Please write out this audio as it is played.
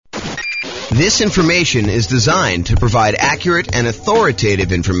This information is designed to provide accurate and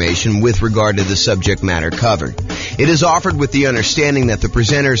authoritative information with regard to the subject matter covered. It is offered with the understanding that the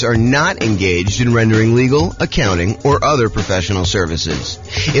presenters are not engaged in rendering legal, accounting, or other professional services.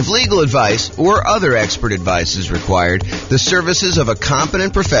 If legal advice or other expert advice is required, the services of a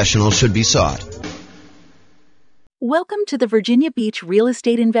competent professional should be sought. Welcome to the Virginia Beach Real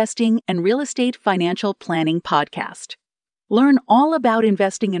Estate Investing and Real Estate Financial Planning Podcast. Learn all about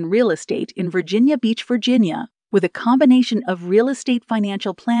investing in real estate in Virginia Beach, Virginia, with a combination of real estate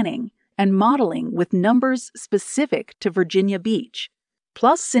financial planning and modeling with numbers specific to Virginia Beach,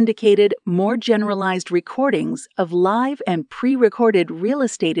 plus syndicated, more generalized recordings of live and pre-recorded real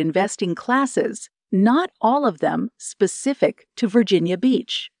estate investing classes, not all of them specific to Virginia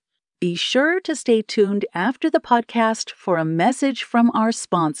Beach. Be sure to stay tuned after the podcast for a message from our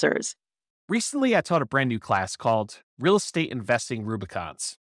sponsors. Recently, I taught a brand new class called Real Estate Investing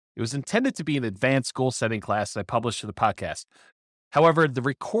Rubicons. It was intended to be an advanced goal-setting class that I published to the podcast. However, the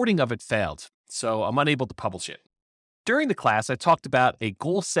recording of it failed, so I'm unable to publish it. During the class, I talked about a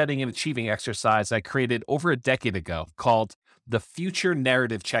goal-setting and achieving exercise I created over a decade ago called the Future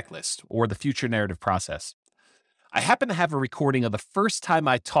Narrative Checklist, or the Future Narrative Process. I happen to have a recording of the first time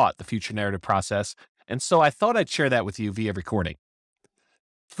I taught the Future Narrative Process, and so I thought I'd share that with you via recording.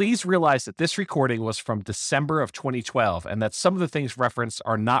 Please realize that this recording was from December of 2012 and that some of the things referenced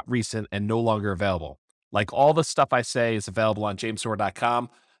are not recent and no longer available. Like all the stuff I say is available on jamesorr.com,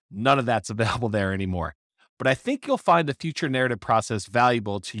 none of that's available there anymore. But I think you'll find the future narrative process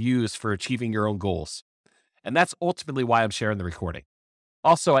valuable to use for achieving your own goals. And that's ultimately why I'm sharing the recording.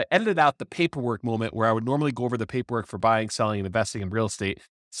 Also, I edited out the paperwork moment where I would normally go over the paperwork for buying, selling, and investing in real estate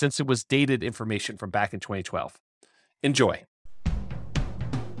since it was dated information from back in 2012. Enjoy.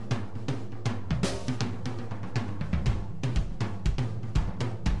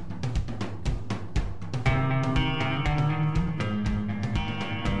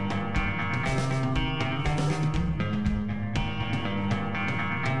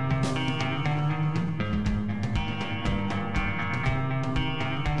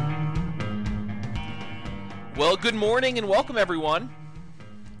 Well, good morning and welcome, everyone.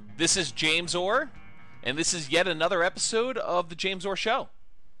 This is James Orr, and this is yet another episode of The James Orr Show.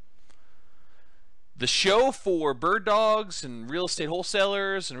 The show for bird dogs and real estate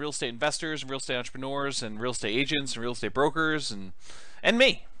wholesalers and real estate investors and real estate entrepreneurs and real estate agents and real estate brokers and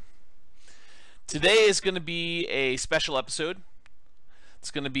me. Today is going to be a special episode.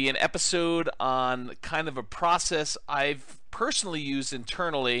 It's going to be an episode on kind of a process I've personally used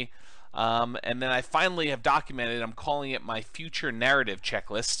internally, and then I finally have documented. I'm calling it my future narrative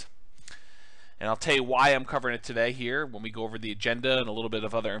checklist. And I'll tell you why I'm covering it today here when we go over the agenda and a little bit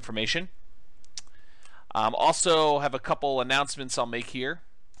of other information. Also have a couple announcements I'll make here.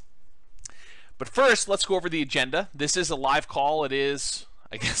 But first, let's go over the agenda. This is a live call. It is,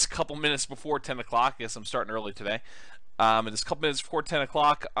 I guess, a couple minutes before 10 o'clock. I guess I'm starting early today. It's a couple minutes before 10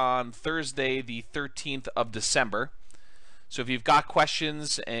 o'clock on Thursday, the 13th of December. So if you've got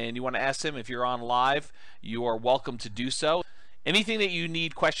questions and you want to ask them, if you're on live, you are welcome to do so. Anything that you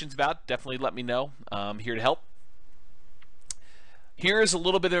need questions about, definitely let me know. I'm here to help. Here is a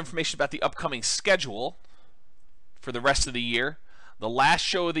little bit of information about the upcoming schedule for the rest of the year. The last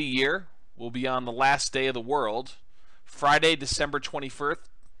show of the year will be on the last day of the world, Friday, December 21st,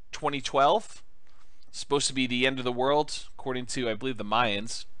 2012. It's supposed to be the end of the world, according to, I believe, the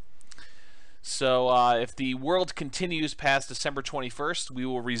Mayans. So if the world continues past December 21st, we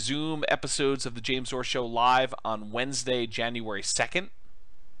will resume episodes of the James Orr Show live on Wednesday, January 2nd.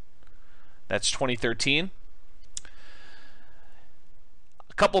 That's 2013.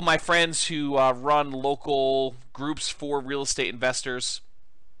 A couple of my friends who run local groups for real estate investors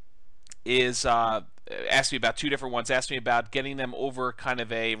asked me about two different ones. Asked me about getting them over kind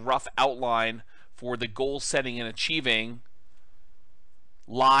of a rough outline for the goal setting and achieving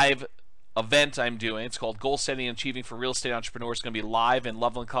live event I'm doing. It's called Goal Setting and Achieving for Real Estate Entrepreneurs. It's going to be live in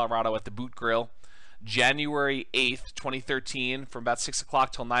Loveland, Colorado at the Boot Grill, January 8th, 2013, from about 6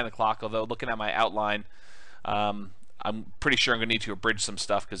 o'clock till 9 o'clock, although looking at my outline, I'm pretty sure I'm going to need to abridge some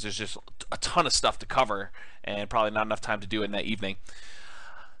stuff because there's just a ton of stuff to cover and probably not enough time to do it in that evening.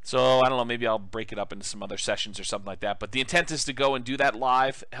 So, I don't know, maybe I'll break it up into some other sessions or something like that. But the intent is to go and do that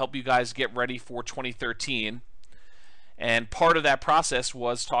live, help you guys get ready for 2013. And part of that process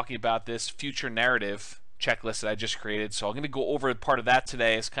was talking about this future narrative checklist that I just created. So I'm going to go over part of that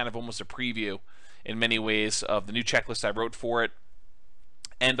today as kind of almost a preview in many ways of the new checklist I wrote for it,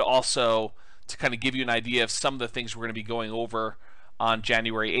 and also to kind of give you an idea of some of the things we're going to be going over on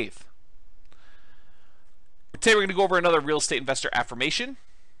January 8th. Today we're going to go over another real estate investor affirmation.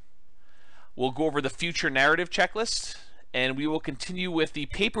 We'll go over the future narrative checklist, and we will continue with the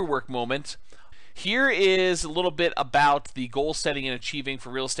paperwork moment. Here is a little bit about the goal setting and achieving for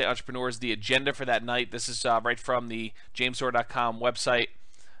real estate entrepreneurs, the agenda for that night. This is right from the jamesor.com website,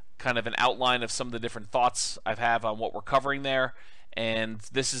 kind of an outline of some of the different thoughts I have on what we're covering there. And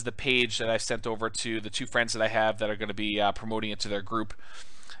this is the page that I sent over to the two friends that I have that are going to be promoting it to their group.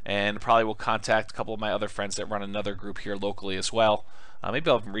 And probably will contact a couple of my other friends that run another group here locally as well.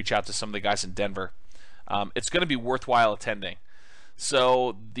 Maybe I'll even reach out to some of the guys in Denver. It's going to be worthwhile attending.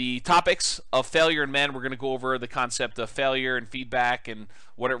 So the topics of failure in men, we're going to go over the concept of failure and feedback and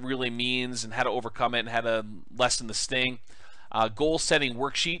what it really means and how to overcome it and how to lessen the sting. Goal setting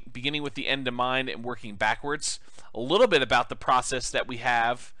worksheet, beginning with the end in mind and working backwards. A little bit about the process that we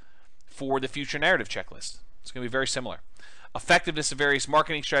have for the future narrative checklist. It's going to be very similar. Effectiveness of various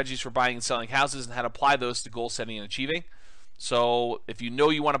marketing strategies for buying and selling houses and how to apply those to goal setting and achieving. So if you know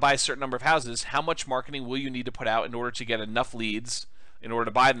you want to buy a certain number of houses, how much marketing will you need to put out in order to get enough leads in order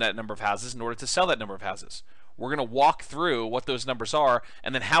to buy that number of houses, in order to sell that number of houses? We're going to walk through what those numbers are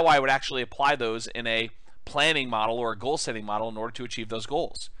and then how I would actually apply those in a planning model or a goal setting model in order to achieve those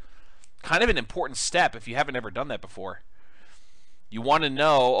goals. Kind of an important step if you haven't ever done that before. You want to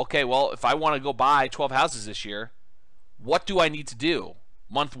know, okay, well, if I want to go buy 12 houses this year, what do I need to do?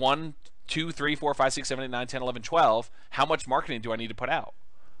 Month 1, 2, 3, 4, 5, 6, 7, 8, 9, 10, 11, 12. How much marketing do I need to put out?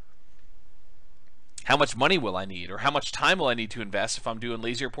 How much money will I need? Or how much time will I need to invest if I'm doing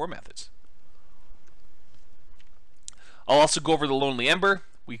lazy or poor methods? I'll also go over the Lonely Ember.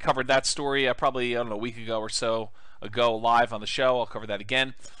 We covered that story probably, a week ago or so ago live on the show. I'll cover that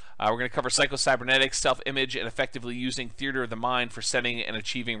again. We're going to cover psycho-cybernetics, self-image, and effectively using theater of the mind for setting and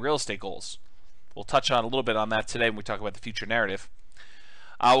achieving real estate goals. We'll touch on a little bit on that today when we talk about the future narrative.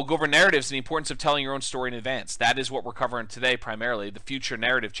 We'll go over narratives and the importance of telling your own story in advance. That is what we're covering today primarily. The future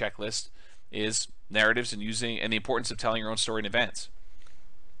narrative checklist is narratives and the importance of telling your own story in advance.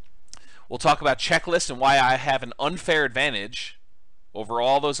 We'll talk about checklists and why I have an unfair advantage over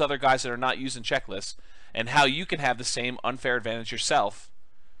all those other guys that are not using checklists, and how you can have the same unfair advantage yourself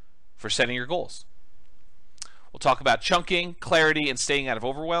for setting your goals. We'll talk about chunking, clarity, and staying out of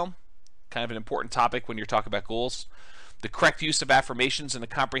overwhelm. Kind of an important topic when you're talking about goals. The correct use of affirmations and a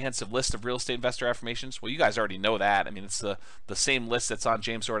comprehensive list of real estate investor affirmations. Well, you guys already know that. I mean, it's the same list that's on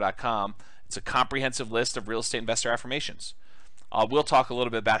jamesor.com. It's a comprehensive list of real estate investor affirmations. We'll talk a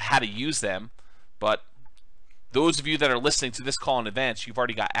little bit about how to use them, but those of you that are listening to this call in advance, you've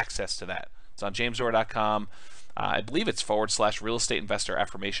already got access to that. It's on jamesor.com. I believe it's / real estate investor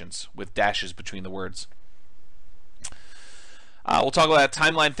affirmations with dashes between the words. We'll talk about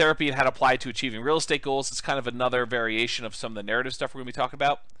timeline therapy and how to apply it to achieving real estate goals. It's kind of another variation of some of the narrative stuff we're going to be talking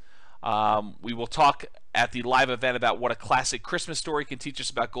about. We will talk at the live event about what a classic Christmas story can teach us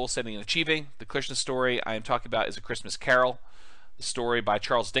about goal setting and achieving. The Christmas story I am talking about is A Christmas Carol, the story by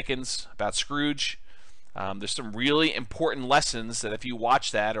Charles Dickens about Scrooge. There's some really important lessons that if you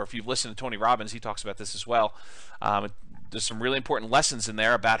watch that, or if you've listened to Tony Robbins, he talks about this as well. There's some really important lessons in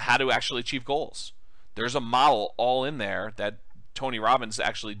there about how to actually achieve goals. There's a model all in there that Tony Robbins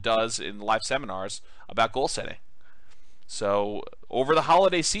actually does in live seminars about goal setting. So over the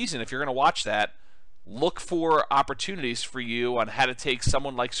holiday season, if you're going to watch that, look for opportunities for you on how to take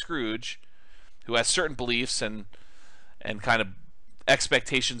someone like Scrooge, who has certain beliefs and kind of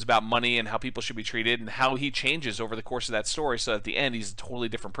expectations about money and how people should be treated, and how he changes over the course of that story so that at the end he's a totally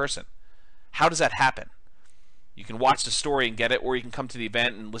different person. How does that happen? You can watch the story and get it, or you can come to the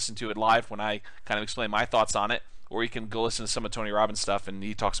event and listen to it live when I kind of explain my thoughts on it, or you can go listen to some of Tony Robbins' stuff and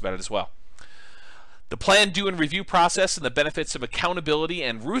he talks about it as well. The plan, do, and review process and the benefits of accountability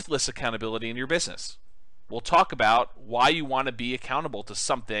and ruthless accountability in your business. We'll talk about why you want to be accountable to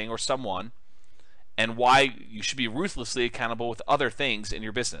something or someone, and why you should be ruthlessly accountable with other things in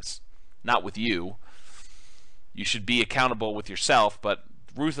your business. Not with you. You should be accountable with yourself, but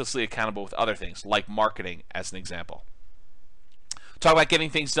ruthlessly accountable with other things, like marketing, as an example. Talk about getting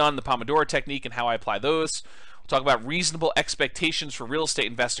things done, the Pomodoro technique, and how I apply those. We'll talk about reasonable expectations for real estate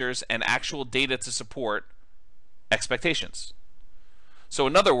investors and actual data to support expectations. So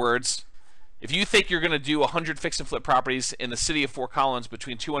in other words, if you think you're going to do 100 fix and flip properties in the city of Fort Collins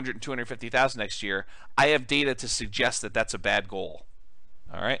between 200 and 250,000 next year, I have data to suggest that that's a bad goal.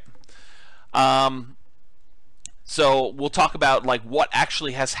 All right. So we'll talk about like what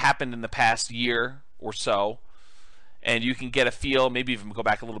actually has happened in the past year or so, and you can get a feel, maybe even go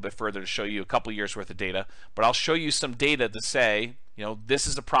back a little bit further to show you a couple years worth of data. But I'll show you some data to say, this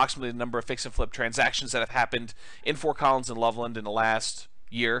is approximately the number of fix and flip transactions that have happened in Fort Collins and Loveland in the last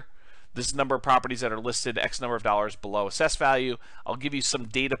year. this number of properties that are listed X number of dollars below assessed value. I'll give you some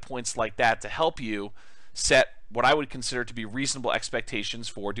data points like that to help you set what I would consider to be reasonable expectations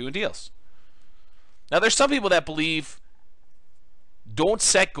for doing deals. Now, there's some people that believe don't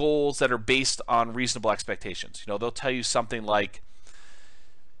set goals that are based on reasonable expectations. They'll tell you something like,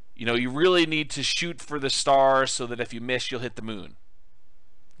 you really need to shoot for the stars so that if you miss, you'll hit the moon.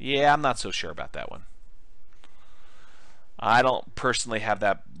 Yeah, I'm not so sure about that one. I don't personally have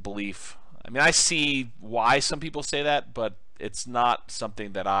that belief. I mean, I see why some people say that, but it's not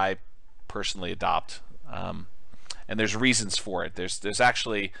something that I personally adopt. And there's reasons for it. There's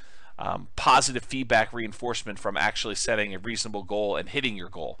actually positive feedback reinforcement from actually setting a reasonable goal and hitting your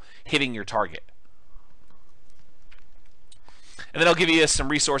goal, hitting your target. And then I'll give you some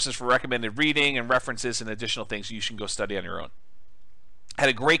resources for recommended reading and references and additional things you can go study on your own. I had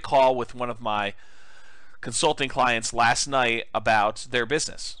a great call with one of my consulting clients last night about their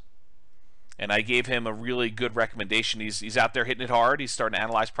business. And I gave him a really good recommendation. He's out there hitting it hard. He's starting to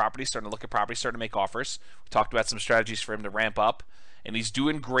analyze properties, starting to look at properties, starting to make offers. We talked about some strategies for him to ramp up. And he's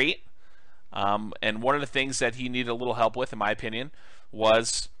doing great. And one of the things that he needed a little help with, in my opinion,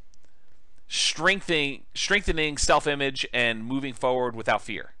 was strengthening self-image and moving forward without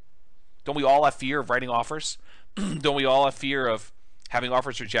fear. Don't we all have fear of writing offers? Don't we all have fear of having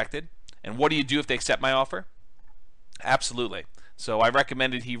offers rejected? And what do you do if they accept my offer? Absolutely. So I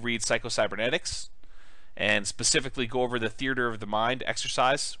recommended he read Psycho-Cybernetics and specifically go over the Theater of the Mind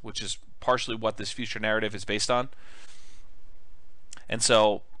exercise, which is partially what this future narrative is based on. And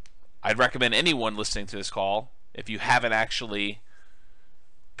so I'd recommend anyone listening to this call, if you haven't actually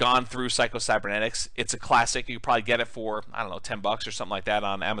gone through Psycho-Cybernetics, it's a classic. You could probably get it for, $10 or something like that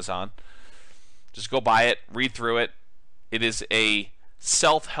on Amazon. Just go buy it, read through it. It is a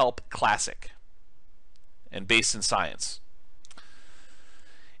self-help classic and based in science.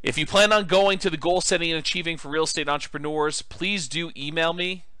 If you plan on going to the goal setting and achieving for real estate entrepreneurs, please do email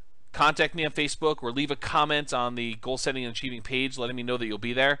me, contact me on Facebook, or leave a comment on the goal setting and achieving page letting me know that you'll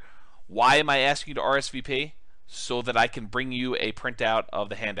be there. Why am I asking you to RSVP? So that I can bring you a printout of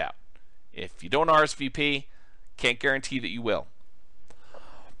the handout. If you don't RSVP, can't guarantee that you will.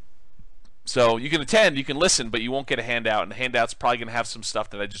 So you can attend, you can listen, but you won't get a handout, and the handout's probably going to have some stuff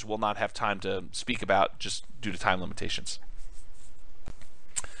that I just will not have time to speak about just due to time limitations.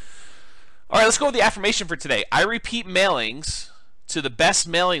 All right, let's go with the affirmation for today. I repeat mailings to the best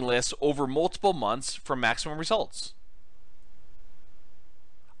mailing list over multiple months for maximum results.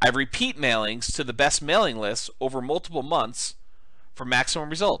 I repeat mailings to the best mailing lists over multiple months for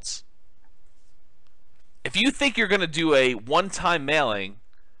maximum results. If you think you're going to do a one-time mailing,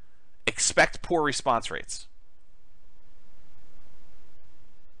 expect poor response rates.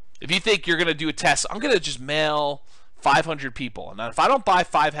 If you think you're going to do a test, I'm going to just mail 500 people. And if I don't buy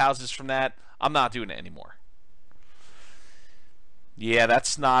 5 houses from that, I'm not doing it anymore. Yeah,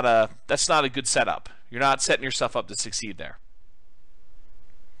 that's not a good setup. You're not setting yourself up to succeed there.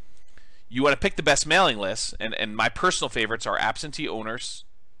 You want to pick the best mailing lists, and my personal favorites are absentee owners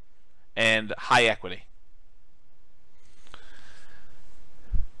and high equity.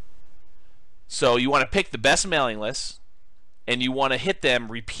 So you want to pick the best mailing lists, and you want to hit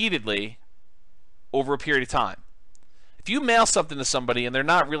them repeatedly over a period of time. If you mail something to somebody and they're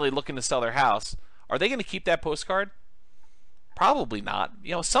not really looking to sell their house, are they going to keep that postcard? Probably not.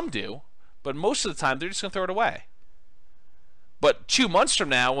 Some do, but most of the time they're just going to throw it away. But 2 months from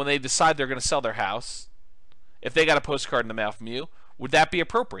now, when they decide they're going to sell their house, if they got a postcard in the mail from you, would that be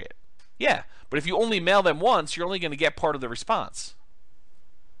appropriate? Yeah, but if you only mail them once, you're only going to get part of the response.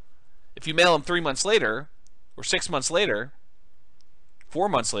 If you mail them 3 months later, or 6 months later, 4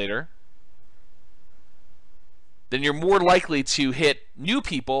 months later, then you're more likely to hit new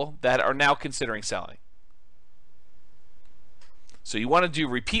people that are now considering selling. So you want to do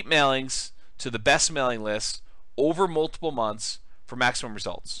repeat mailings to the best mailing list over multiple months for maximum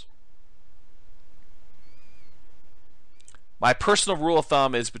results. My personal rule of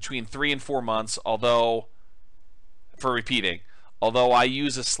thumb is between 3 and 4 months, although I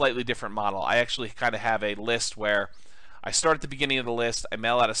use a slightly different model. I actually kind of have a list where I start at the beginning of the list, I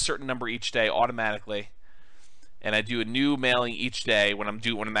mail out a certain number each day automatically, and I do a new mailing each day when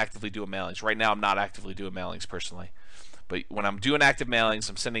I'm actively doing mailings. Right now I'm not actively doing mailings personally, but when I'm doing active mailings,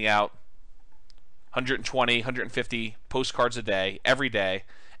 I'm sending out 120, 150 postcards a day, every day.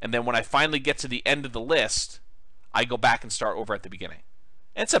 And then when I finally get to the end of the list, I go back and start over at the beginning.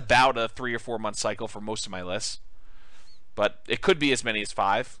 And it's about a 3 or 4 month cycle for most of my lists. But it could be as many as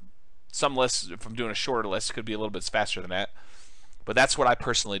 5. Some lists, if I'm doing a shorter list, could be a little bit faster than that. But that's what I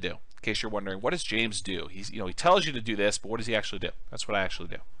personally do. In case you're wondering, what does James do? He tells you to do this, but what does he actually do? That's what I actually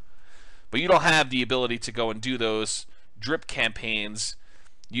do. But you don't have the ability to go and do those drip campaigns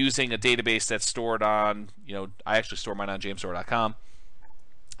using a database that's stored on, I actually store mine on jamesdoor.com.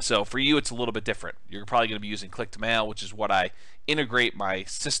 So for you, it's a little bit different. You're probably going to be using click-to-mail, which is what I integrate my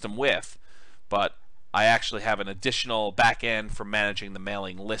system with, but I actually have an additional back end for managing the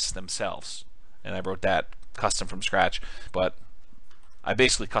mailing lists themselves. And I wrote that custom from scratch, but I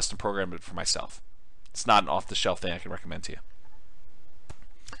basically custom programmed it for myself. It's not an off-the-shelf thing I can recommend to you.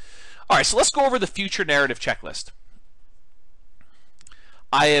 All right, so let's go over the future narrative checklist.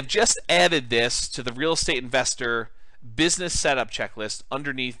 I have just added this to the real estate investor business setup checklist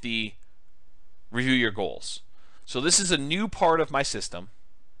underneath the review your goals. So this is a new part of my system,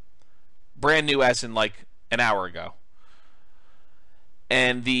 brand new as in like an hour ago.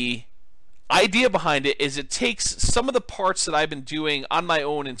 And the idea behind it is it takes some of the parts that I've been doing on my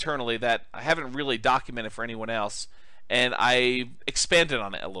own internally that I haven't really documented for anyone else, and I expanded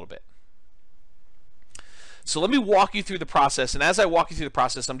on it a little bit. So let me walk you through the process, and as I walk you through the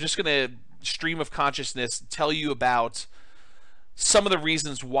process, I'm just going to stream of consciousness tell you about some of the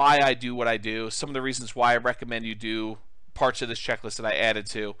reasons why I do what I do, some of the reasons why I recommend you do parts of this checklist that I added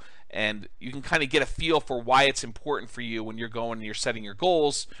to, and you can kind of get a feel for why it's important for you when you're going and you're setting your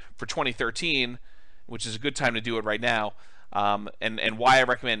goals for 2013, which is a good time to do it right now, and why I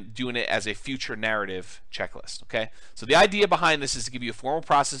recommend doing it as a future narrative checklist. Okay, so the idea behind this is to give you a formal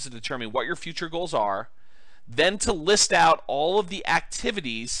process to determine what your future goals are, then to list out all of the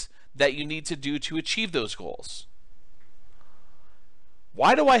activities that you need to do to achieve those goals.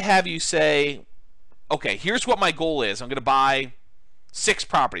 Why do I have you say, okay, here's what my goal is. I'm going to buy 6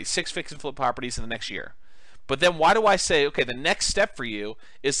 properties, 6 fix and flip properties in the next year. But then why do I say, okay, the next step for you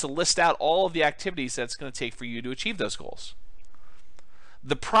is to list out all of the activities that it's going to take for you to achieve those goals?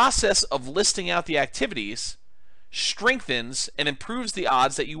 The process of listing out the activities strengthens and improves the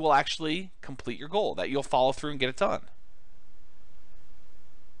odds that you will actually complete your goal, that you'll follow through and get it done.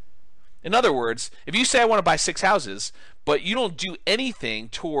 In other words, if you say I want to buy 6 houses, but you don't do anything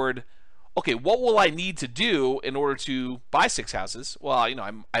toward, okay, what will I need to do in order to buy 6 houses? Well,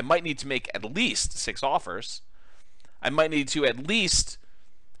 I might need to make at least 6 offers. I might need to at least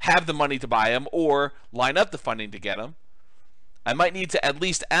have the money to buy them or line up the funding to get them. I might need to at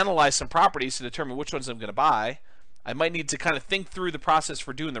least analyze some properties to determine which ones I'm going to buy. I might need to kind of think through the process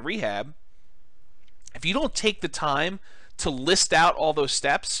for doing the rehab. If you don't take the time to list out all those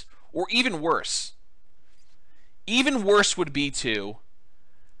steps, or even worse would be to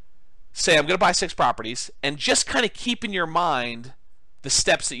say, I'm going to buy 6 properties, and just kind of keep in your mind the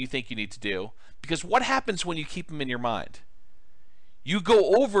steps that you think you need to do. Because what happens when you keep them in your mind? You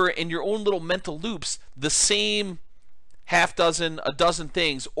go over in your own little mental loops the same half dozen, a dozen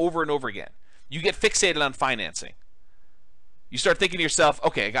things over and over again. You get fixated on financing. You start thinking to yourself,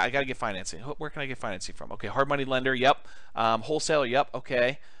 okay, I got to get financing. Where can I get financing from? Okay, hard money lender, yep. Wholesaler, yep,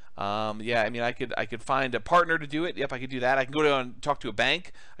 okay. I could find a partner to do it. Yep, I could do that. I can go and talk to a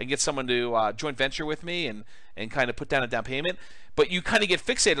bank. I can get someone to joint venture with me and kind of put down a down payment. But you kind of get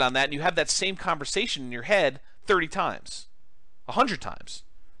fixated on that, and you have that same conversation in your head 30 times, 100 times,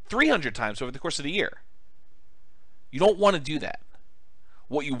 300 times over the course of the year. You don't want to do that.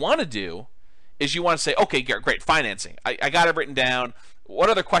 What you want to do is you want to say, okay, great, financing. I got it written down. What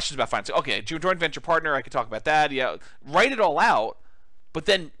other questions about financing? Okay, joint venture partner, I could talk about that. Yeah, write it all out. But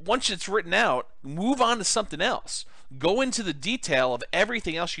then once it's written out, move on to something else. Go into the detail of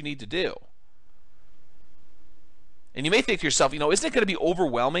everything else you need to do. And you may think to yourself, isn't it going to be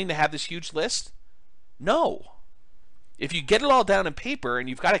overwhelming to have this huge list? No. If you get it all down in paper and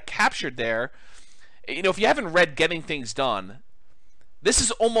you've got it captured there, if you haven't read Getting Things Done, this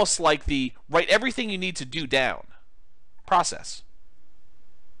is almost like the write everything you need to do down process.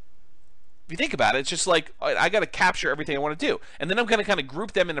 If you think about it, it's just like, I got to capture everything I want to do. And then I'm going to kind of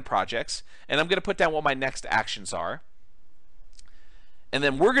group them into projects, and I'm going to put down what my next actions are. And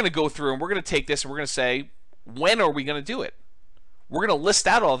then we're going to go through and we're going to take this and we're going to say, when are we going to do it? We're going to list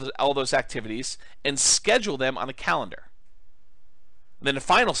out all those activities and schedule them on a calendar. And then the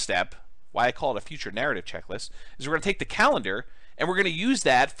final step, why I call it a future narrative checklist, is we're going to take the calendar and we're going to use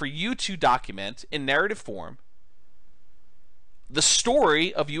that for you to document in narrative form the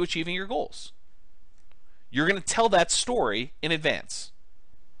story of you achieving your goals. You're going to tell that story in advance.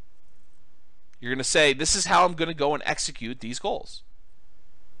 You're going to say, this is how I'm going to go and execute these goals.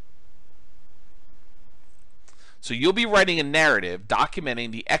 So you'll be writing a narrative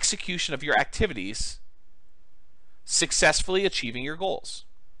documenting the execution of your activities successfully achieving your goals.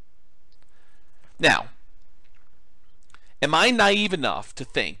 Now, am I naive enough to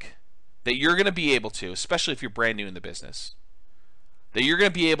think that you're going to be able to, especially if you're brand new in the business, that you're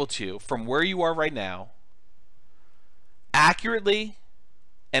going to be able to, from where you are right now, accurately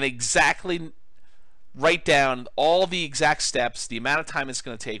and exactly write down all the exact steps, the amount of time it's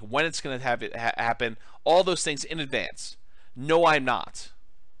going to take, when it's going to have it happen, all those things in advance. No, I'm not.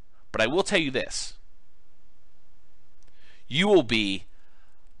 But I will tell you this. You will be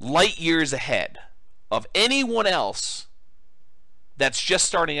light years ahead of anyone else that's just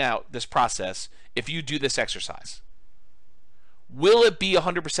starting out this process if you do this exercise. Will it be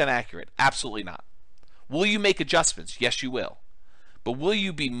 100% accurate? Absolutely not. Will you make adjustments? Yes, you will. But will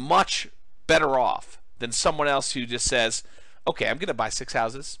you be much better off than someone else who just says, okay, I'm going to buy 6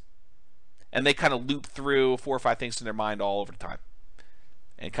 houses, and they kind of loop through 4 or 5 things in their mind all over the time,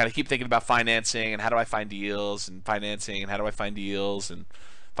 and kind of keep thinking about financing and how do I find deals, and financing and how do I find deals, and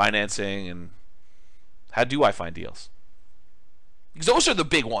financing and how do I find deals? Because those are the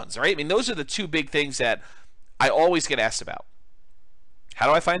big ones, right? I mean, those are the 2 big things that I always get asked about. How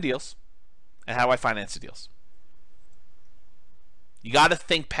do I find deals? And how do I finance the deals? You got to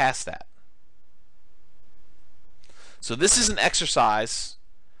think past that. So this is an exercise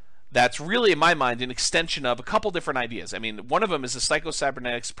that's really, in my mind, an extension of a couple different ideas. I mean, one of them is the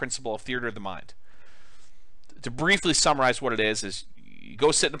psychocybernetics principle of theater of the mind. To briefly summarize what it is you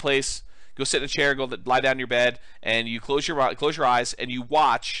go sit in a place, go sit in a chair, go lie down in your bed, and you close your eyes, and you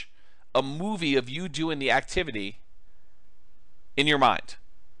watch a movie of you doing the activity in your mind.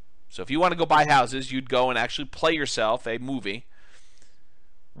 So if you want to go buy houses, you'd go and actually play yourself a movie,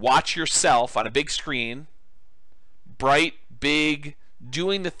 watch yourself on a big screen, bright, big,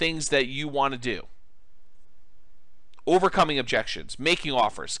 doing the things that you want to do. Overcoming objections, making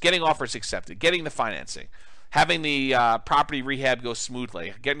offers, getting offers accepted, getting the financing, having the property rehab go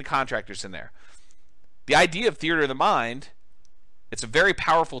smoothly, getting contractors in there. The idea of theater of the mind, it's a very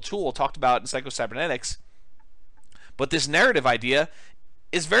powerful tool talked about in psychocybernetics, but this narrative idea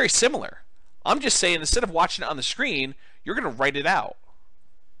is very similar. I'm just saying, instead of watching it on the screen, you're going to write it out.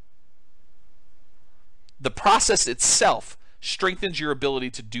 The process itself strengthens your ability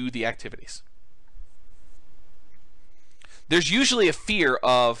to do the activities. There's usually a fear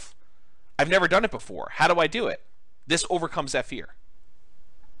of, I've never done it before. How do I do it? This overcomes that fear.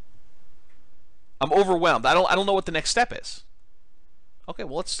 I'm overwhelmed. I don't know what the next step is. Okay,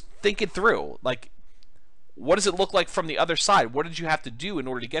 well, let's think it through. Like, what does it look like from the other side? What did you have to do in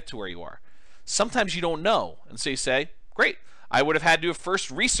order to get to where you are? Sometimes you don't know. And so you say, great, I would have had to have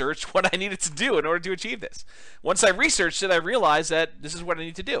first researched what I needed to do in order to achieve this. Once I researched it, I realized that this is what I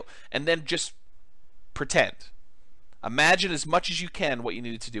need to do. And then just pretend. Imagine as much as you can what you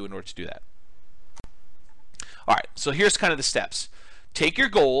needed to do in order to do that. All right, so here's kind of the steps. Take your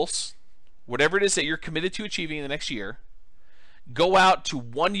goals, whatever it is that you're committed to achieving in the next year, go out to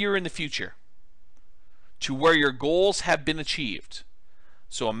 1 year in the future to where your goals have been achieved.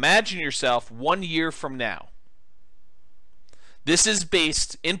 So imagine yourself 1 year from now. This is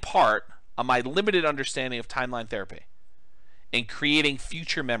based in part on my limited understanding of timeline therapy and creating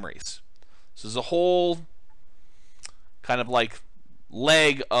future memories. So there's a whole kind of like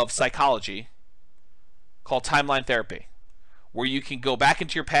leg of psychology called timeline therapy, where you can go back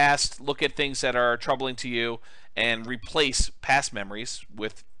into your past, look at things that are troubling to you, and replace past memories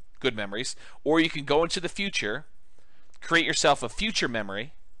with good memories, or you can go into the future, create yourself a future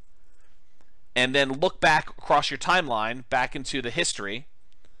memory, and then look back across your timeline, back into the history,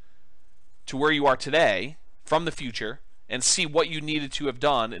 to where you are today, from the future, and see what you needed to have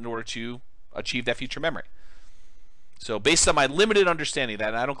done in order to achieve that future memory. So based on my limited understanding of that,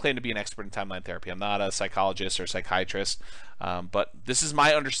 and I don't claim to be an expert in timeline therapy, I'm not a psychologist or a psychiatrist, but this is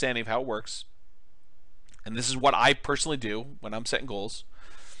my understanding of how it works, and this is what I personally do when I'm setting goals.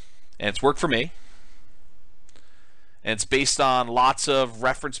 And it's worked for me. And it's based on lots of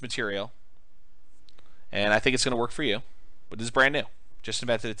reference material. And I think it's going to work for you. But this is brand new. Just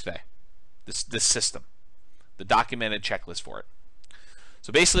invented it today. This system. The documented checklist for it.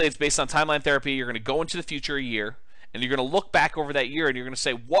 So basically, it's based on timeline therapy. You're going to go into the future a year. And you're going to look back over that year. And you're going to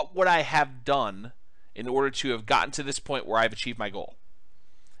say, what would I have done in order to have gotten to this point where I've achieved my goal?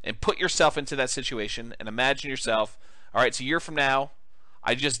 And put yourself into that situation. And imagine yourself, all right, it's a year from now.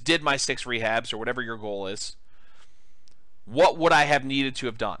 I just did my 6 rehabs, or whatever your goal is. What would I have needed to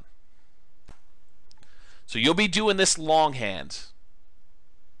have done? So you'll be doing this longhand,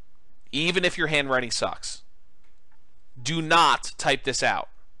 even if your handwriting sucks. Do not type this out.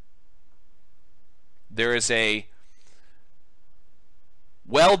 There is a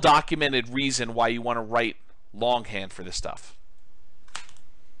well-documented reason why you want to write longhand for this stuff.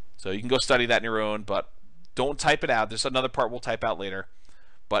 So you can go study that on your own, but don't type it out. There's another part we'll type out later.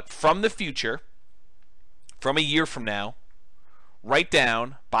 But from the future, from a year from now, write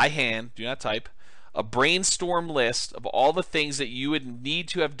down by hand, do not type, a brainstorm list of all the things that you would need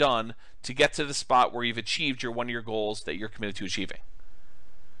to have done to get to the spot where you've achieved one of your goals that you're committed to achieving.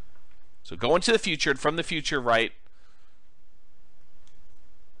 So go into the future, and from the future, write,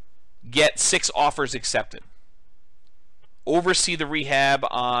 get 6 offers accepted. Oversee the rehab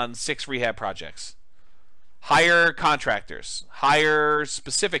on 6 rehab projects. Hire contractors. Hire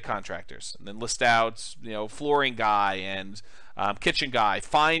specific contractors. And then list out, flooring guy and kitchen guy.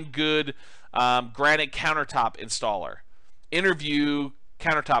 Find good granite countertop installer. Interview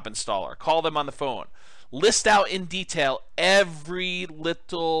countertop installer. Call them on the phone. List out in detail every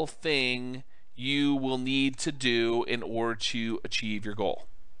little thing you will need to do in order to achieve your goal.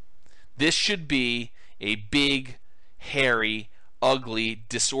 This should be a big, hairy, ugly,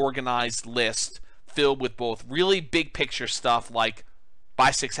 disorganized list filled with both really big picture stuff like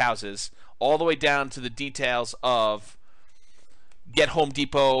buy 6 houses, all the way down to the details of get Home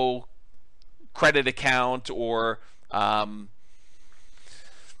Depot credit account or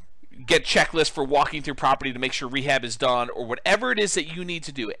get checklist for walking through property to make sure rehab is done, or whatever it is that you need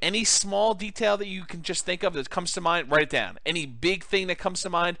to do. Any small detail that you can just think of that comes to mind, write it down. Any big thing that comes to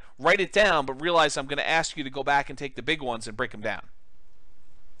mind, write it down, but realize I'm going to ask you to go back and take the big ones and break them down.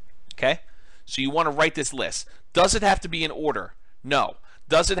 Okay? So you want to write this list. Does it have to be in order? No.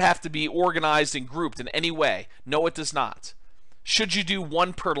 Does it have to be organized and grouped in any way? No, it does not. Should you do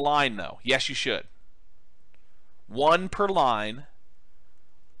 1 per line, though? Yes, you should. 1 per line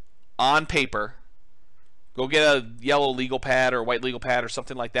on paper. Go get a yellow legal pad or a white legal pad or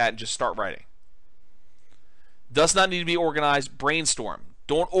something like that and just start writing. Does not need to be organized. Brainstorm.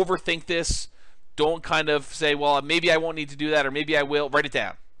 Don't overthink this. Don't kind of say, well, maybe I won't need to do that or maybe I will. Write it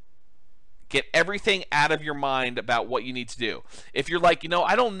down. Get everything out of your mind about what you need to do. If you're like,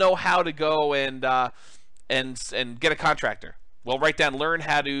 I don't know how to go and get a contractor. Well, write down, learn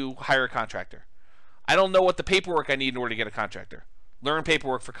how to hire a contractor. I don't know what the paperwork I need in order to get a contractor. Learn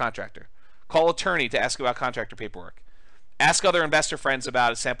paperwork for contractor. Call attorney to ask about contractor paperwork. Ask other investor friends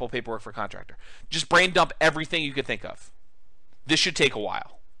about a sample paperwork for contractor. Just brain dump everything you can think of. This should take a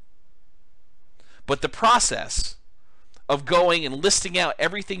while. But the process of going and listing out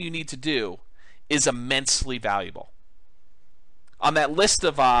everything you need to do is immensely valuable. On that list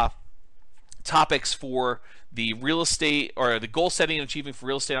of topics for the real estate or the goal setting and achieving for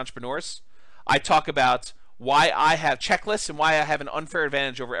real estate entrepreneurs, I talk about why I have checklists and why I have an unfair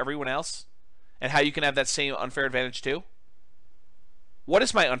advantage over everyone else, and how you can have that same unfair advantage too. What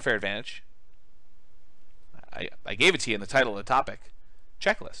is my unfair advantage? I gave it to you in the title of the topic.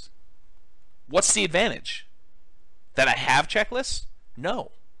 Checklist. What's the advantage? That I have checklists?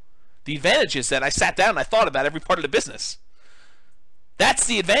 No. The advantage is that I sat down and I thought about every part of the business. That's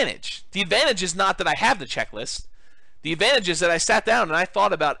the advantage. The advantage is not that I have the checklist. The advantage is that I sat down and I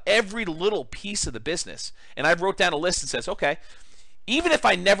thought about every little piece of the business. And I wrote down a list that says, okay, even if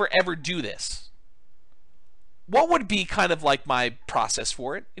I never ever do this, what would be kind of like my process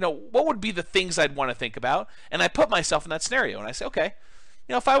for it? What would be the things I'd want to think about? And I put myself in that scenario and I say, okay,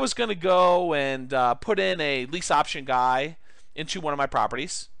 if I was going to go and put in a lease option guy into one of my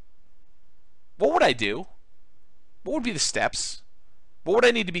properties, what would I do? What would be the steps? What would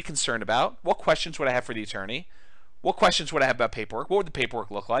I need to be concerned about? What questions would I have for the attorney? What questions would I have about paperwork? What would the paperwork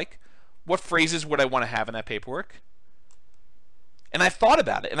look like? What phrases would I want to have in that paperwork? And I've thought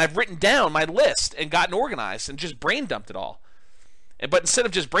about it, and I've written down my list and gotten organized and just brain dumped it all. But instead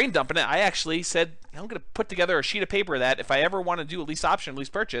of just brain dumping it, I actually said, I'm going to put together a sheet of paper that if I ever want to do a lease option, lease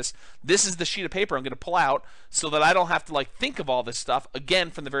purchase, this is the sheet of paper I'm going to pull out so that I don't have to think of all this stuff again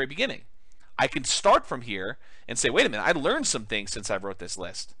from the very beginning. I can start from here and say, wait a minute, I learned some things since I wrote this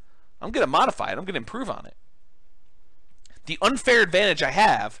list. I'm going to modify it. I'm going to improve on it. The unfair advantage I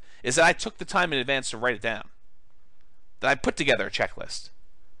have is that I took the time in advance to write it down. That I put together a checklist.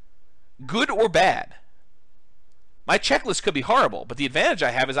 Good or bad. My checklist could be horrible, but the advantage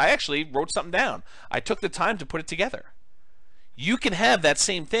I have is I actually wrote something down. I took the time to put it together. You can have that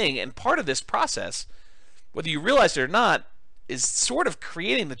same thing, and part of this process, whether you realize it or not, is sort of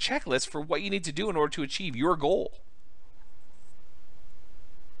creating the checklist for what you need to do in order to achieve your goal.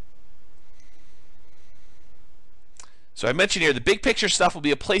 So I mentioned here, the big picture stuff will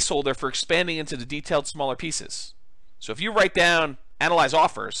be a placeholder for expanding into the detailed smaller pieces. So if you write down analyze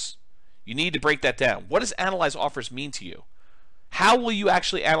offers, you need to break that down. What does analyze offers mean to you? How will you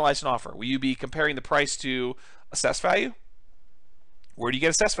actually analyze an offer? Will you be comparing the price to assessed value? Where do you get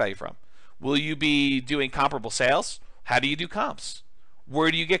assessed value from? Will you be doing comparable sales? How do you do comps?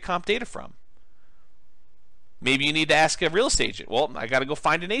 Where do you get comp data from? Maybe you need to ask a real estate agent. Well, I got to go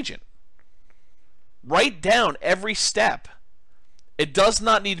find an agent. Write down every step It does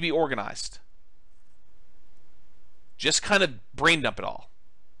not need to be organized. Just kind of brain dump it all.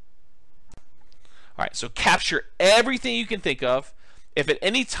 All right, so capture everything you can think of. If at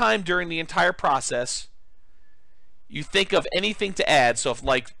any time during the entire process you think of anything to add, so if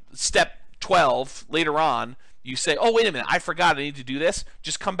like step 12 later on, you say, oh, wait a minute, I forgot I need to do this,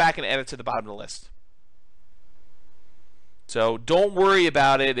 just come back and add it to the bottom of the list. So don't worry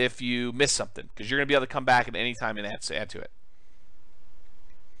about it if you miss something, because you're going to be able to come back at any time and add to it.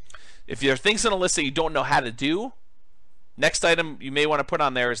 If there are things on the list that you don't know how to do, next item you may want to put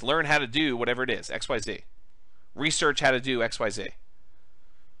on there is learn how to do whatever it is, XYZ. Research how to do XYZ.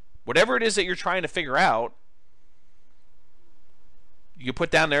 Whatever it is that you're trying to figure out, you can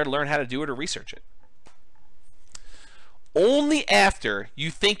put down there, learn how to do it or research it. Only after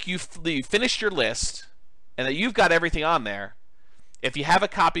you think you've finished your list and that you've got everything on there, if you have a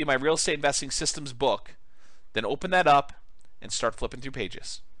copy of my Real Estate Investing Systems book, then open that up and start flipping through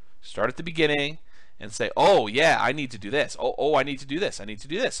pages. Start at the beginning and say, oh, yeah, I need to do this. Oh, I need to do this. I need to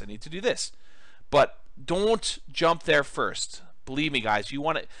do this. I need to do this. But don't jump there first. Believe me, guys, you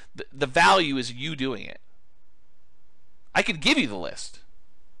want it. The value is you doing it. I could give you the list.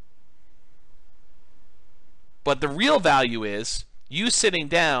 But the real value is you sitting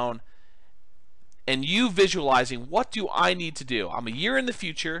down and you visualizing, what do I need to do? I'm a year in the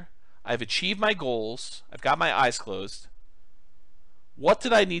future. I've achieved my goals. I've got my eyes closed. What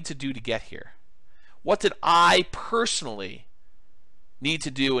did I need to do to get here? What did I personally need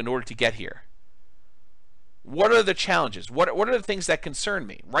to do in order to get here? What are the challenges? What are the things that concern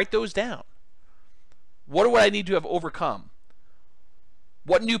me? Write those down. What do I need to have overcome?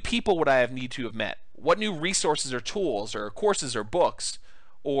 What new people would I need to have met? What new resources or tools or courses or books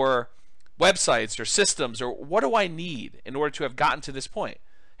or websites or systems, or what do I need in order to have gotten to this point?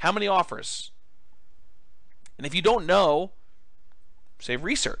 How many offers? And if you don't know, say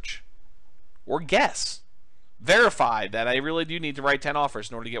research or guess. Verify that I really do need to write 10 offers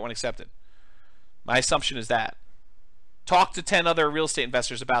in order to get one accepted. My assumption is that. Talk to 10 other real estate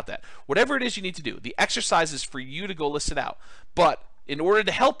investors about that. Whatever it is you need to do, the exercise is for you to go list it out. But in order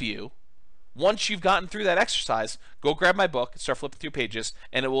to help you, once you've gotten through that exercise, go grab my book and start flipping through pages,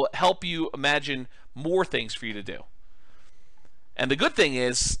 and it will help you imagine more things for you to do. And the good thing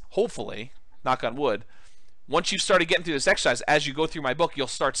is, hopefully, knock on wood, once you've started getting through this exercise, as you go through my book, you'll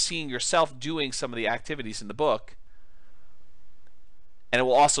start seeing yourself doing some of the activities in the book, and it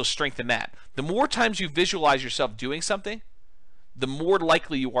will also strengthen that. The more times you visualize yourself doing something, the more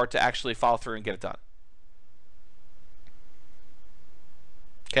likely you are to actually follow through and get it done.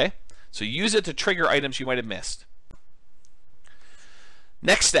 Okay? So use it to trigger items you might have missed.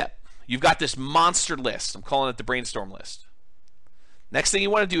 Next step, you've got this monster list. I'm calling it the brainstorm list. Next thing you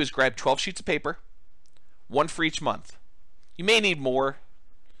want to do is grab 12 sheets of paper, one for each month. You may need more,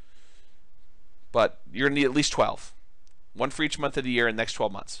 but you're going to need at least 12. One for each month of the year in the next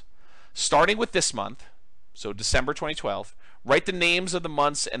 12 months. Starting with this month, so December 2012, write the names of the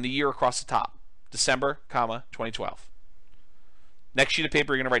months and the year across the top. December, 2012. Next sheet of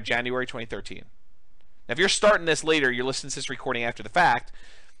paper, you're going to write January 2013. Now, if you're starting this later, you're listening to this recording after the fact,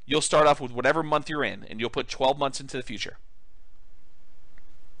 you'll start off with whatever month you're in, and you'll put 12 months into the future.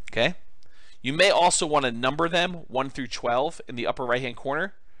 Okay? You may also want to number them 1 through 12 in the upper right-hand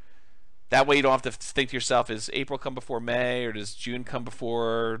corner. That way you don't have to think to yourself, is April come before May, or does June come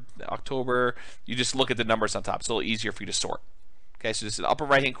before October? You just look at the numbers on top. It's a little easier for you to sort. Okay, so just in the upper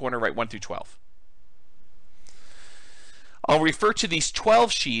right-hand corner, write 1 through 12. I'll refer to these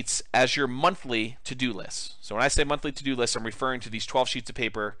 12 sheets as your monthly to-do list. So when I say monthly to-do list, I'm referring to these 12 sheets of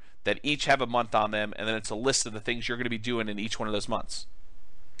paper that each have a month on them, and then it's a list of the things you're going to be doing in each one of those months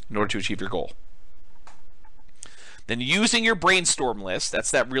in order to achieve your goal. Then using your brainstorm list,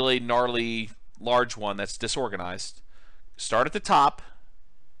 that's that really gnarly, large one that's disorganized, start at the top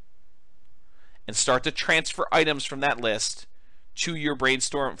and start to transfer items from that list to your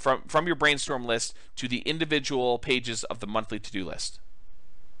brainstorm, from your brainstorm list to the individual pages of the monthly to-do list.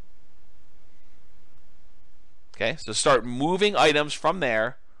 Okay, so start moving items from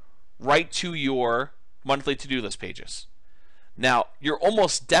there right to your monthly to-do list pages. Now, you're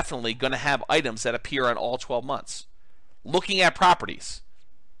almost definitely going to have items that appear on all 12 months. Looking at properties,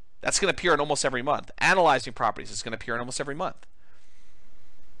 that's going to appear on almost every month. Analyzing properties is going to appear on almost every month.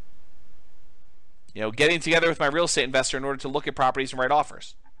 You know, getting together with my real estate investor in order to look at properties and write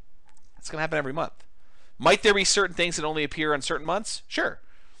offers. It's going to happen every month. Might there be certain things that only appear on certain months? Sure.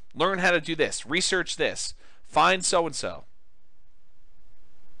 Learn how to do this. Research this. Find so-and-so.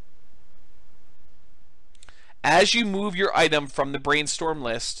 As you move your item from the brainstorm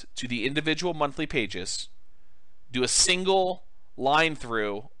list to the individual monthly pages, do a single line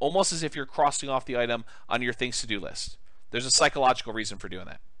through, almost as if you're crossing off the item on your things to do list. There's a psychological reason for doing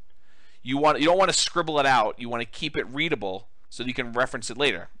that. You don't want to scribble it out. You want to keep it readable so that you can reference it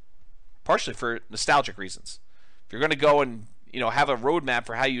later, partially for nostalgic reasons. If you're going to go and have a roadmap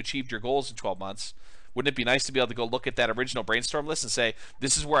for how you achieved your goals in 12 months, wouldn't it be nice to be able to go look at that original brainstorm list and say,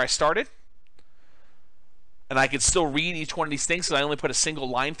 this is where I started? And I could still read each one of these things because I only put a single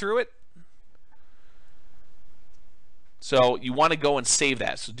line through it? So you want to go and save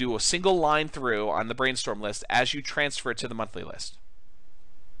that. So do a single line through on the brainstorm list as you transfer it to the monthly list.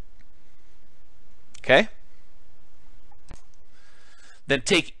 Okay? Then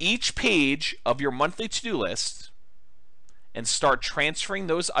take each page of your monthly to-do list and start transferring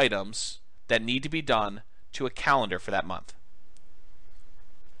those items that need to be done to a calendar for that month.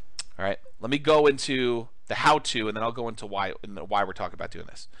 All right, let me go into the how-to, and then I'll go into why we're talking about doing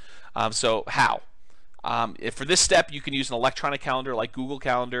this. So how? If for this step, you can use an electronic calendar like Google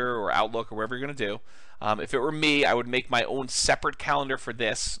Calendar or Outlook or whatever you're going to do. If it were me, I would make my own separate calendar for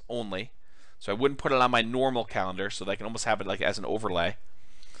this only. So I wouldn't put it on my normal calendar, so that I can almost have it like as an overlay.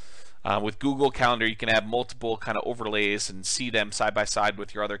 With Google Calendar, you can have multiple kind of overlays and see them side by side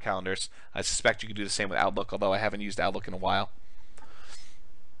with your other calendars. I suspect you can do the same with Outlook, although I haven't used Outlook in a while.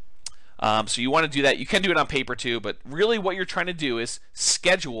 So you want to do that. You can do it on paper too, but really what you're trying to do is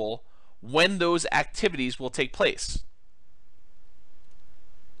schedule when those activities will take place.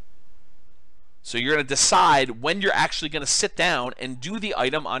 So you're going to decide when you're actually going to sit down and do the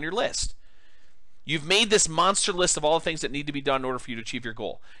item on your list. You've made this monster list of all the things that need to be done in order for you to achieve your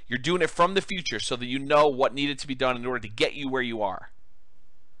goal. You're doing it from the future so that you know what needed to be done in order to get you where you are.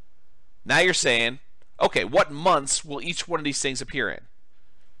 Now you're saying, okay, what months will each one of these things appear in?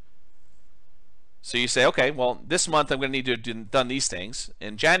 So you say, okay, well, this month I'm going to need to have done these things.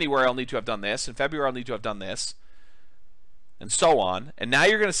 In January, I'll need to have done this. In February, I'll need to have done this. And so on. And now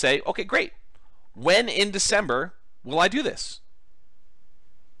you're going to say, okay, great. When in December will I do this?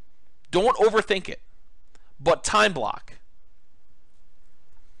 Don't overthink it, but time block.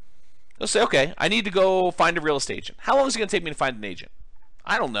 They'll say, okay, I need to go find a real estate agent. How long is it going to take me to find an agent?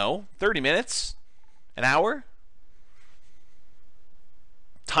 I don't know, 30 minutes? An hour?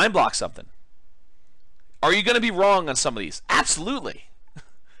 Time block something. Are you going to be wrong on some of these? Absolutely.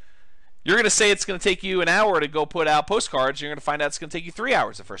 You're going to say it's going to take you an hour to go put out postcards. You're going to find out it's going to take you 3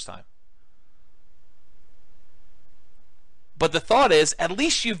 hours the first time. But the thought is, at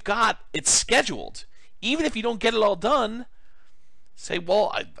least you've got it scheduled. Even if you don't get it all done, say,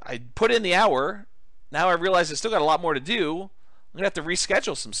 well, I put in the hour. Now I realize I still got a lot more to do. I'm going to have to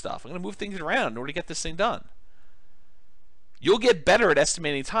reschedule some stuff. I'm going to move things around in order to get this thing done. You'll get better at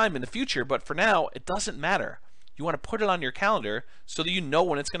estimating time in the future, but for now, it doesn't matter. You want to put it on your calendar so that you know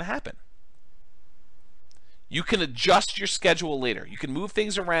when it's going to happen. You can adjust your schedule later. You can move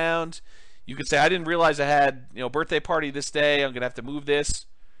things around. You can say, I didn't realize I had a birthday party this day. I'm going to have to move this.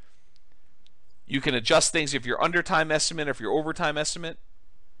 You can adjust things if you're under time estimate or if you're over time estimate.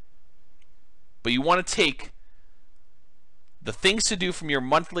 But you want to take the things to do from your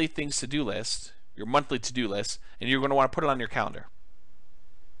monthly things to do list, your monthly to-do list, and you're going to want to put it on your calendar.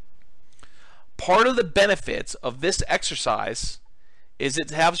 Part of the benefits of this exercise is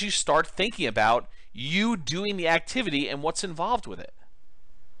it helps you start thinking about you doing the activity and what's involved with it.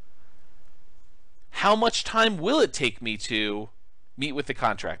 How much time will it take me to meet with the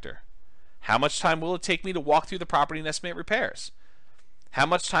contractor? How much time will it take me to walk through the property and estimate repairs? How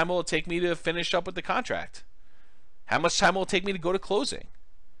much time will it take me to finish up with the contract? How much time will it take me to go to closing?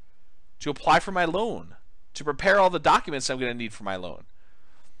 To apply for my loan? To prepare all the documents I'm going to need for my loan?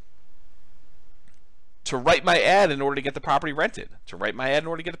 To write my ad in order to get the property rented? To write my ad in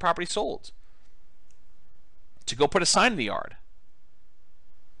order to get the property sold? To go put a sign in the yard?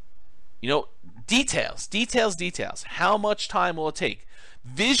 Details. How much time will it take?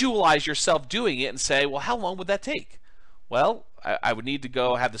 Visualize yourself doing it and say, well, how long would that take? Well, I would need to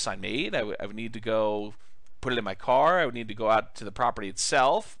go have the sign made. I would need to go put it in my car. I would need to go out to the property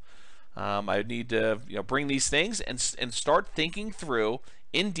itself. I would need to bring these things and start thinking through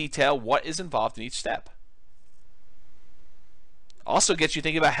in detail what is involved in each step. Also gets you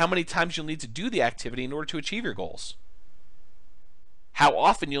thinking about how many times you'll need to do the activity in order to achieve your goals. How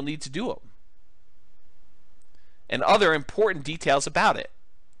often you'll need to do them. And other important details about it.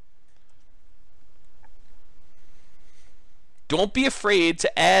 Don't be afraid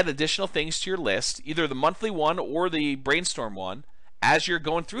to add additional things to your list, either the monthly one or the brainstorm one, as you're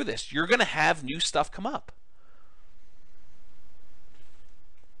going through this. You're going to have new stuff come up.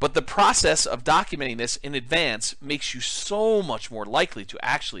 But the process of documenting this in advance makes you so much more likely to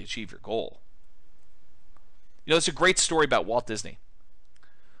actually achieve your goal. It's a great story about Walt Disney.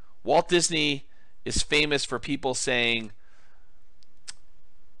 Walt Disney is famous for people saying,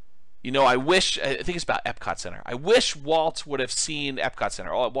 I think it's about Epcot Center. I wish Walt would have seen Epcot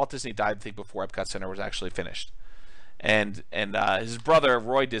Center. Walt Disney died, I think, before Epcot Center was actually finished. And his brother,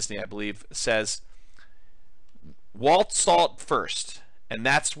 Roy Disney, I believe, says, Walt saw it first, and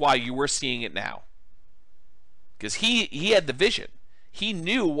that's why you were seeing it now. Because he had the vision. He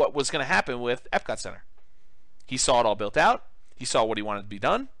knew what was going to happen with Epcot Center. He saw it all built out. He saw what he wanted to be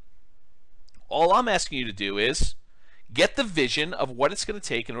done. All I'm asking you to do is get the vision of what it's going to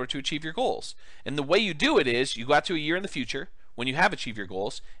take in order to achieve your goals. And the way you do it is you go out to a year in the future when you have achieved your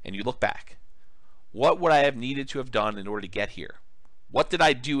goals and you look back. What would I have needed to have done in order to get here? What did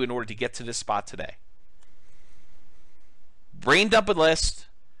I do in order to get to this spot today? Brain dump a list,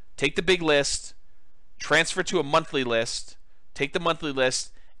 take the big list, transfer to a monthly list, take the monthly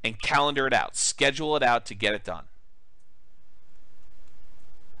list, and calendar it out. Schedule it out to get it done.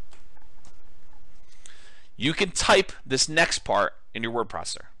 You can type this next part in your word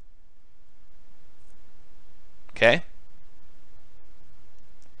processor. Okay?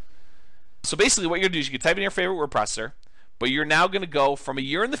 So basically what you're going to do is you can type in your favorite word processor, but you're now going to go from a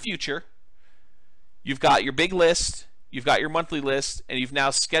year in the future. You've got your big list, you've got your monthly list, and you've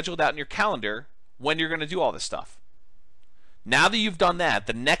now scheduled out in your calendar when you're going to do all this stuff. Now that you've done that,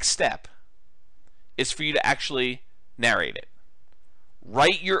 the next step is for you to actually narrate it.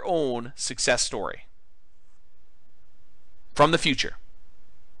 Write your own success story from the future.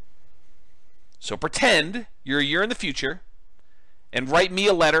 So pretend you're a year in the future and write me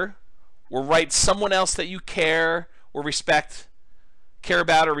a letter, or write someone else that you care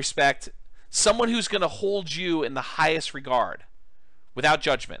about or respect, someone who's going to hold you in the highest regard without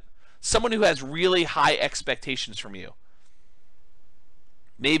judgment, someone who has really high expectations from you.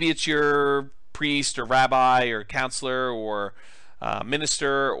 Maybe it's your priest or rabbi or counselor or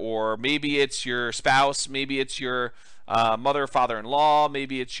minister, or maybe it's your spouse, maybe it's your mother or father-in-law,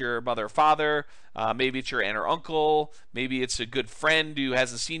 maybe it's your mother or father, maybe it's your aunt or uncle, maybe it's a good friend who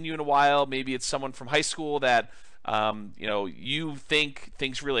hasn't seen you in a while, maybe it's someone from high school that you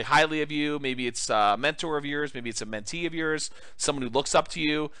thinks really highly of you, maybe it's a mentor of yours, maybe it's a mentee of yours, someone who looks up to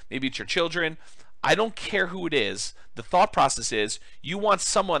you, maybe it's your children. I don't care who it is. The thought process is you want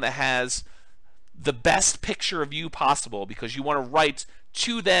someone that has the best picture of you possible, because you want to write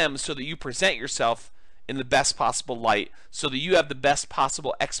to them so that you present yourself in the best possible light, so that you have the best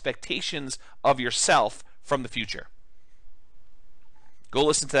possible expectations of yourself from the future. Go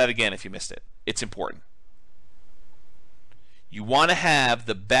listen to that again if you missed it. It's important. You want to have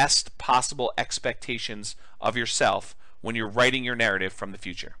the best possible expectations of yourself when you're writing your narrative from the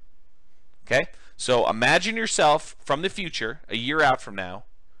future. Okay? So imagine yourself from the future, a year out from now,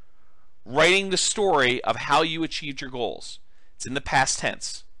 writing the story of how you achieved your goals. It's in the past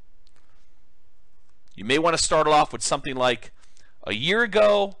tense. You may want to start off with something like, a year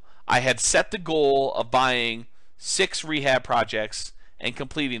ago, I had set the goal of buying 6 rehab projects and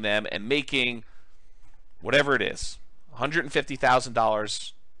completing them and making whatever it is,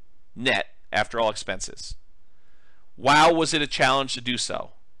 $150,000 net after all expenses. Wow, was it a challenge to do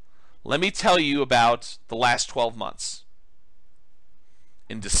so? Let me tell you about the last 12 months.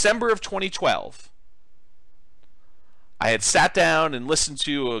 In December of 2012, I had sat down and listened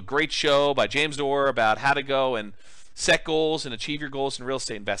to a great show by James Orr about how to go and set goals and achieve your goals in real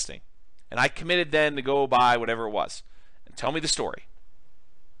estate investing. And I committed then to go buy whatever it was and tell me the story.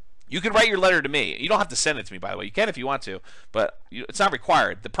 You can write your letter to me. You don't have to send it to me, by the way. You can if you want to, but it's not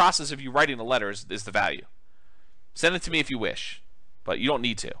required. The process of you writing the letter is the value. Send it to me if you wish, but you don't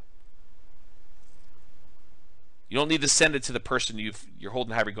need to. You don't need to send it to the person you're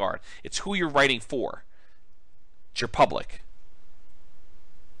holding in high regard. It's who you're writing for. It's your public.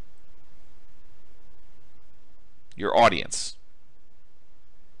 Your audience.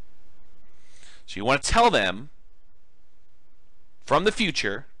 So you want to tell them from the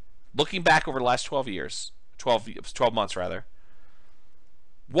future, looking back over the last 12 months rather,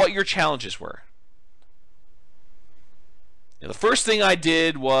 what your challenges were. You know, the first thing I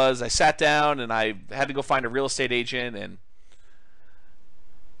did was I sat down and I had to go find a real estate agent, and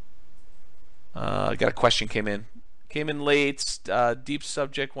I got a question came in late. Deep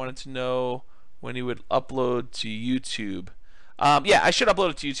subject, wanted to know when he would upload to YouTube. Yeah, I should upload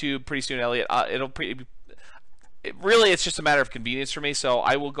it to YouTube pretty soon, Elliot. It's just a matter of convenience for me, so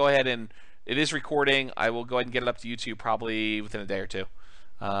I will go ahead and it is recording. I will go ahead and get it up to YouTube probably within a day or two.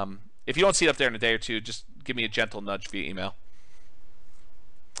 If you don't see it up there in a day or two, just give me a gentle nudge via email.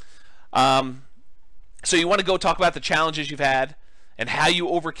 So you want to go talk about the challenges you've had and how you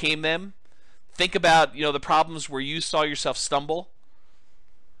overcame them. Think about, the problems where you saw yourself stumble.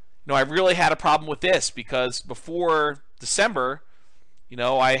 I really had a problem with this because before December,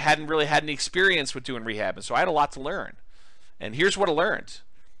 I hadn't really had any experience with doing rehab, and so I had a lot to learn. And here's what I learned.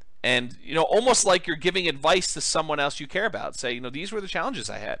 And, almost like you're giving advice to someone else you care about. Say, these were the challenges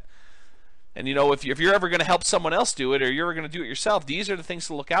I had. And, if you're ever going to help someone else do it or you're going to do it yourself, these are the things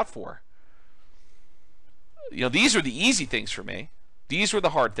to look out for. These are the easy things for me. These were the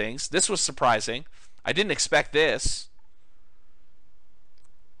hard things. This was surprising. I didn't expect this.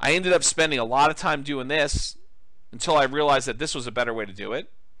 I ended up spending a lot of time doing this until I realized that this was a better way to do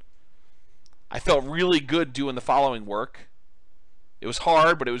it. I felt really good doing the following work. It was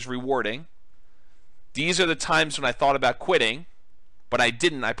hard, but it was rewarding. These are the times when I thought about quitting, but I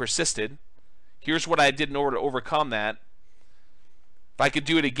didn't. I persisted. Here's what I did in order to overcome that. If I could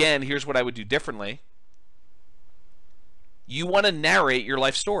do it again, here's what I would do differently. You want to narrate your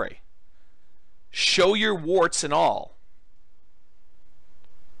life story. Show your warts and all.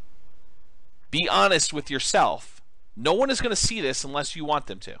 Be honest with yourself. No one is going to see this unless you want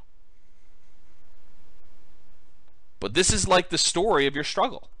them to. But this is like the story of your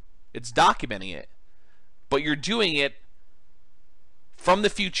struggle. It's documenting it. But you're doing it from the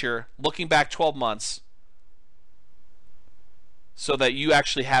future, looking back 12 months, so that you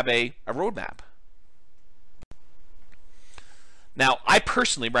actually have a roadmap. Now, I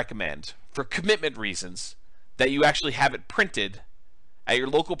personally recommend, for commitment reasons, that you actually have it printed at your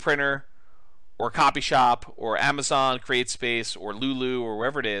local printer or copy shop or Amazon, CreateSpace, or Lulu, or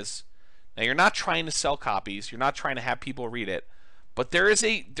wherever it is. Now, you're not trying to sell copies. You're not trying to have people read it. But there's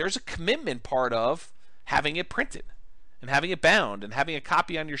a commitment part of having it printed and having it bound and having a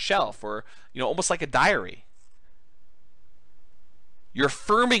copy on your shelf, or almost like a diary. You're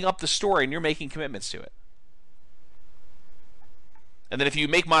firming up the story and you're making commitments to it. And then if you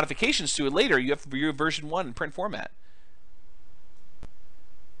make modifications to it later, you have your version 1 in print format.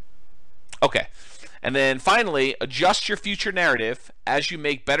 Okay. And then finally, adjust your future narrative as you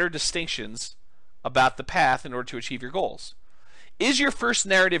make better distinctions about the path in order to achieve your goals. Is your first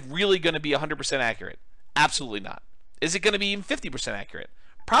narrative really going to be 100% accurate? Absolutely not. Is it going to be even 50% accurate?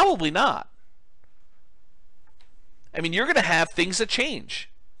 Probably not. I mean, you're going to have things that change.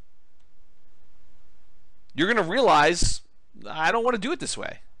 You're going to realize, I don't want to do it this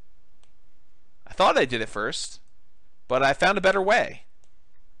way. I thought I did it first, but I found a better way.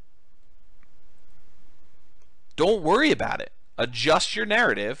 Don't worry about it. Adjust your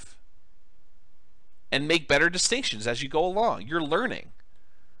narrative and make better distinctions as you go along. You're learning.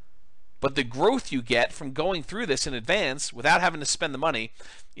 But the growth you get from going through this in advance without having to spend the money,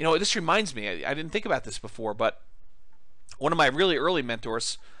 this reminds me, I didn't think about this before, but one of my really early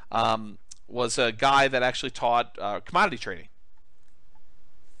mentors was a guy that actually taught commodity trading.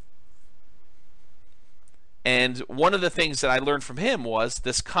 And one of the things that I learned from him was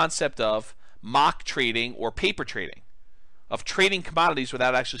this concept of mock trading or paper trading, of trading commodities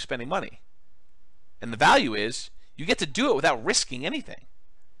without actually spending money. And the value is you get to do it without risking anything.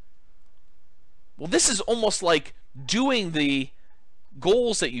 Well, this is almost like doing the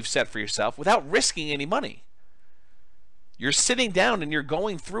goals that you've set for yourself without risking any money. You're sitting down and you're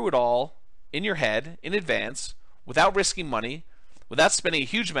going through it all in your head in advance without risking money, without spending a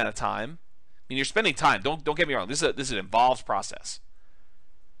huge amount of time. I mean, you're spending time. Don't get me wrong. This is an involved process.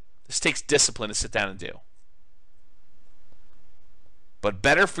 This takes discipline to sit down and do. But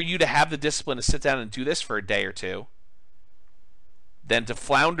better for you to have the discipline to sit down and do this for a day or two than to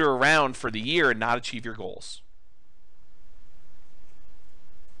flounder around for the year and not achieve your goals.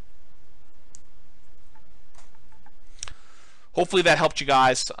 Hopefully that helped you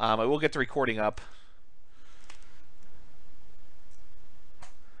guys. I will get the recording up.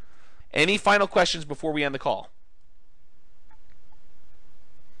 Any final questions before we end the call?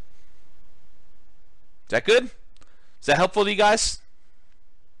 Is that good? Is that helpful to you guys?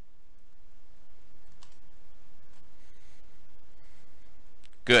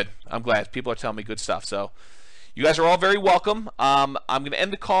 Good. I'm glad. People are telling me good stuff. So you guys are all very welcome. I'm going to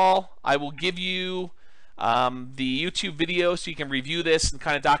end the call. I will give you the YouTube video so you can review this and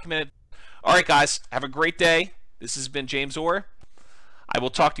kind of document it. All right, guys. Have a great day. This has been James Orr. I will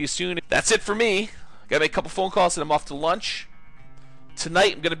talk to you soon. That's it for me. Got to make a couple phone calls and I'm off to lunch.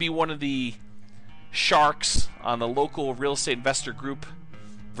 Tonight I'm going to be one of the sharks on the local real estate investor group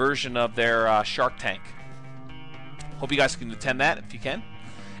version of their Shark Tank. Hope you guys can attend that if you can.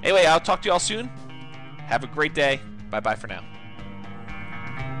 Anyway, I'll talk to you all soon. Have a great day. Bye-bye for now.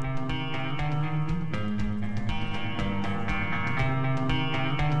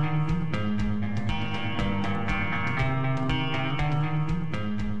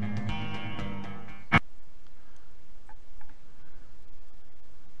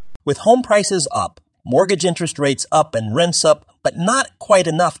 With home prices up, mortgage interest rates up, and rents up, but not quite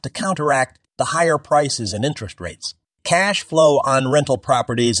enough to counteract the higher prices and interest rates, cash flow on rental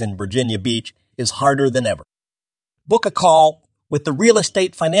properties in Virginia Beach is harder than ever. Book a call with the Real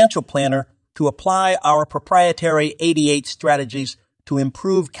Estate Financial Planner to apply our proprietary 88 strategies to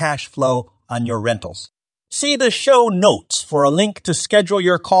improve cash flow on your rentals. See the show notes for a link to schedule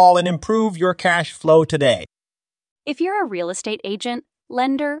your call and improve your cash flow today. If you're a real estate agent,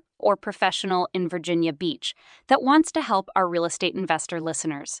 lender, or professional in Virginia Beach that wants to help our real estate investor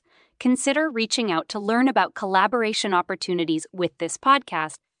listeners, consider reaching out to learn about collaboration opportunities with this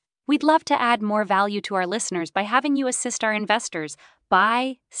podcast. We'd love to add more value to our listeners by having you assist our investors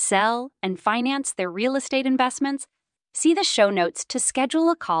buy, sell, and finance their real estate investments. See the show notes to schedule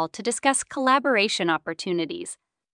a call to discuss collaboration opportunities.